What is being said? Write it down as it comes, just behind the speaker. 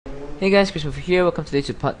Hey guys, Chris over here. Welcome today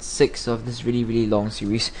to part 6 of this really long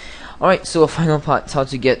series. Alright, so a final part, how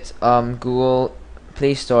to get Google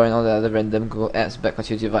Play Store and all the other random Google apps back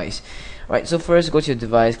onto your device. Alright, so first go to your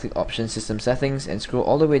device, click Options, System Settings, and scroll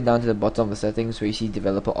all the way down to the bottom of the settings where you see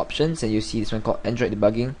Developer Options, and you see this one called Android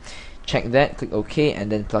Debugging. Check that, click OK,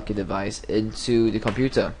 and then plug your device into the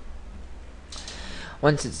computer.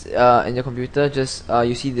 Once it's in your computer, just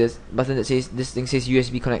you see this button that says, this thing says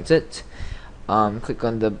USB connected. Click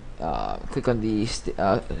on the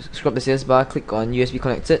scroll up the status bar, click on USB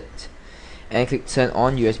connected, and click turn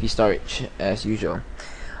on USB storage as usual.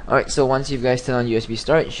 Alright, so once you guys turn on USB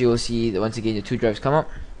storage, you will see that once again your two drives come up.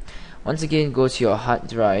 Once again, go to your hard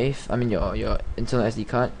drive, your internal SD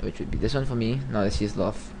card, which would be this one for me. Now this is a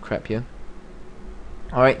lot of crap here.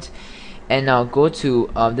 Alright, and now go to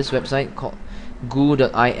this website called goo.im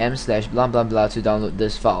 /blah blah blah to download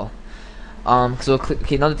this file. So click,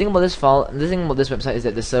 okay, now the thing about this website is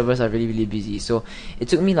that the servers are really busy, so it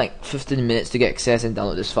took me like 15 minutes to get access and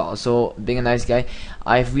download this file. So being a nice guy,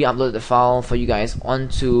 I've re-uploaded the file for you guys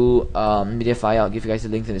onto MediaFire. I'll give you guys the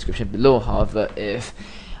link in the description below. However, if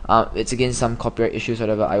it's against some copyright issues or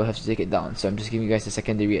whatever, I will have to take it down. So I'm just giving you guys the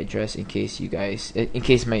secondary address in case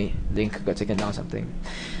my link got taken down or something,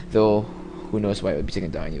 though who knows why it would be taken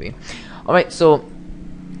down anyway. Alright, so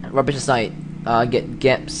rubbish aside, get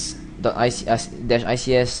gaps.ics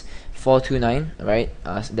 429, right,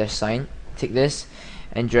 dash sign. Take this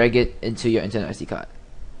and drag it into your internal SD card.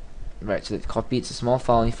 Right, so that copy, it's a small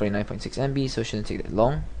file, only 49.6 MB, so it shouldn't take that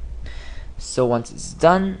long. So once it's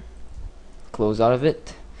done, close out of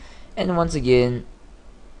it, and once again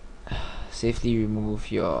safely remove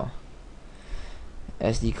your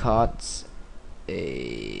SD cards.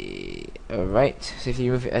 Alright, safely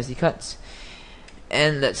remove your SD cards,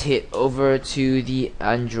 and let's head over to the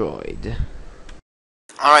Android.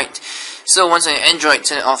 Alright, so once on your Android,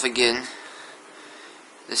 turn it off again.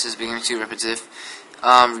 This is becoming too repetitive.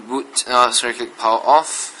 Reboot, click power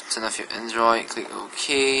off, turn off your Android, click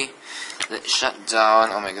OK, let it shut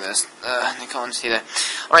down. Oh my goodness, I can't see that.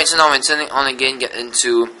 Alright, so now when turning on again, get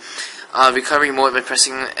into recovery mode by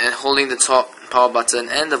pressing and holding the top power button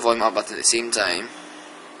and the volume up button at the same time.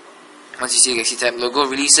 Once you see the Galaxy Tab logo,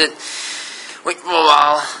 release it. Wait for a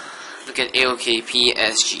while, look at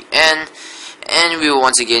AOKPSGN, and we will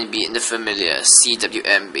once again be in the familiar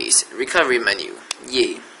CWM based recovery menu.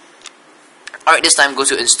 Yay. Alright, this time go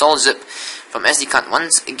to install zip from SD card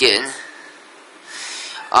once again.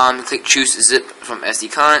 Click choose zip from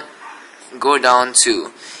SD card, go down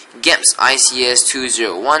to gaps ICS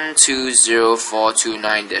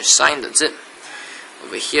 2012049-sign.zip.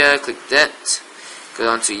 Over here, click that, go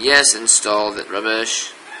down to yes, install that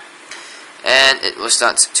rubbish, and it will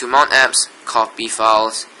start to mount apps, copy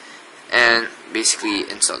files, and basically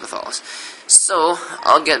install the files. So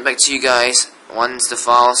I'll get back to you guys once the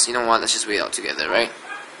files, you know what, let's just wait out together, right?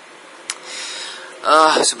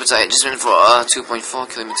 Super tired, just went for a 2.4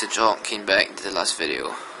 kilometer jog, came back to the last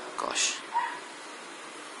video, gosh.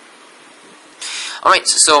 Alright,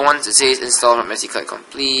 so once it says install from SD card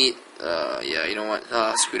complete, yeah, you know what,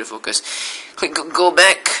 screw the focus, click go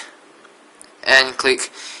back, and click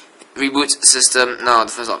reboot system. Now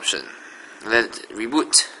the first option, let it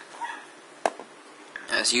reboot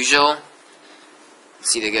as usual.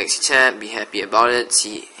 See the Galaxy Tab, be happy about it.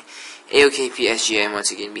 See AOKPSGN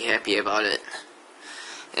once again, be happy about it,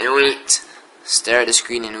 and wait, stare at the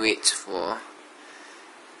screen and wait for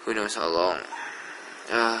who knows how long.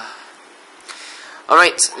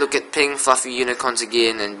 Alright, look at pink fluffy unicorns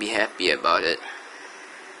again and be happy about it.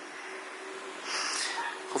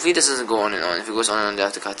 Hopefully this doesn't go on and on. If it goes on and on, they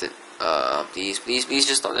have to cut it. Please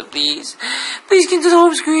just stop it, please. Please get to the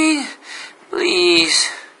home screen. Please.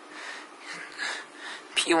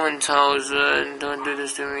 p1000, don't do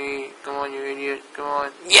this to me. Come on, you idiot. Come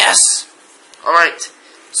on. Yes! Alright.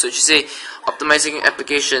 So it should say, optimizing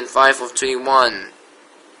application 5 of 21.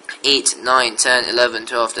 8, 9, 10, 11,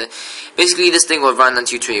 12. Basically, this thing will run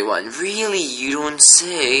until 21. Really? You don't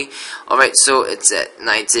say? Alright, so it's at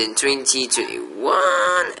 19, 20,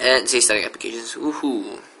 21, and say starting applications.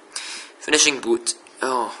 Woohoo. Finishing boot.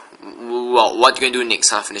 Oh, wow. What you gonna do next,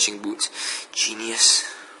 huh? Finishing boot. Genius.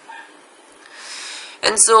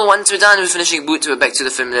 And so, once we're done with finishing boot, we're back to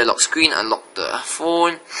the familiar lock screen. Unlock the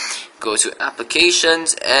phone. Go to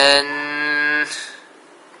applications and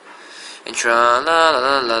tra la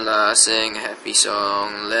la la la, sing a happy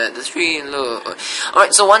song, let the screen load.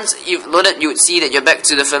 Alright, so once you've loaded, you would see that you're back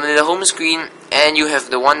to the familiar home screen, and you have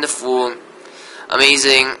the wonderful,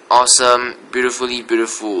 amazing, awesome, beautiful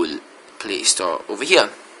Play Store over here.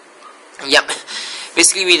 Yep,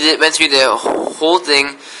 basically we went through the whole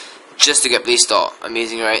thing just to get Play Store.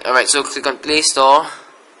 Amazing, right? Alright, so click on Play Store,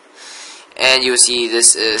 and you will see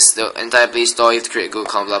this is the entire Play Store. You have to create a Google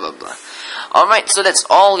account, blah blah blah. Alright, so that's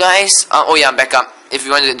all, guys. Oh yeah, backup. If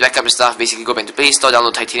you want to backup your stuff, basically go back to Play Store,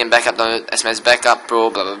 download Titanium Backup, download SMS Backup Pro,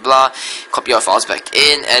 blah blah blah, copy your files back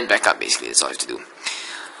in, and backup. Basically, that's all you have to do.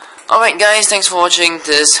 Alright, guys, thanks for watching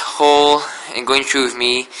this whole and going through with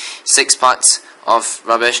me 6 parts of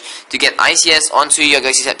rubbish to get ICS onto your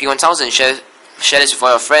Galaxy Tab p1000. Share this with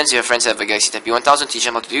all your friends. If your friends have a Galaxy Tab p1000, teach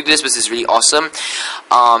them how to do this. This is really awesome.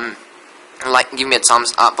 Give me a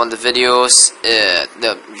thumbs up on the videos.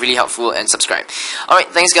 They're really helpful, and subscribe. Alright,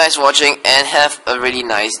 thanks guys for watching, and have a really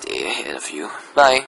nice day ahead of you. Bye.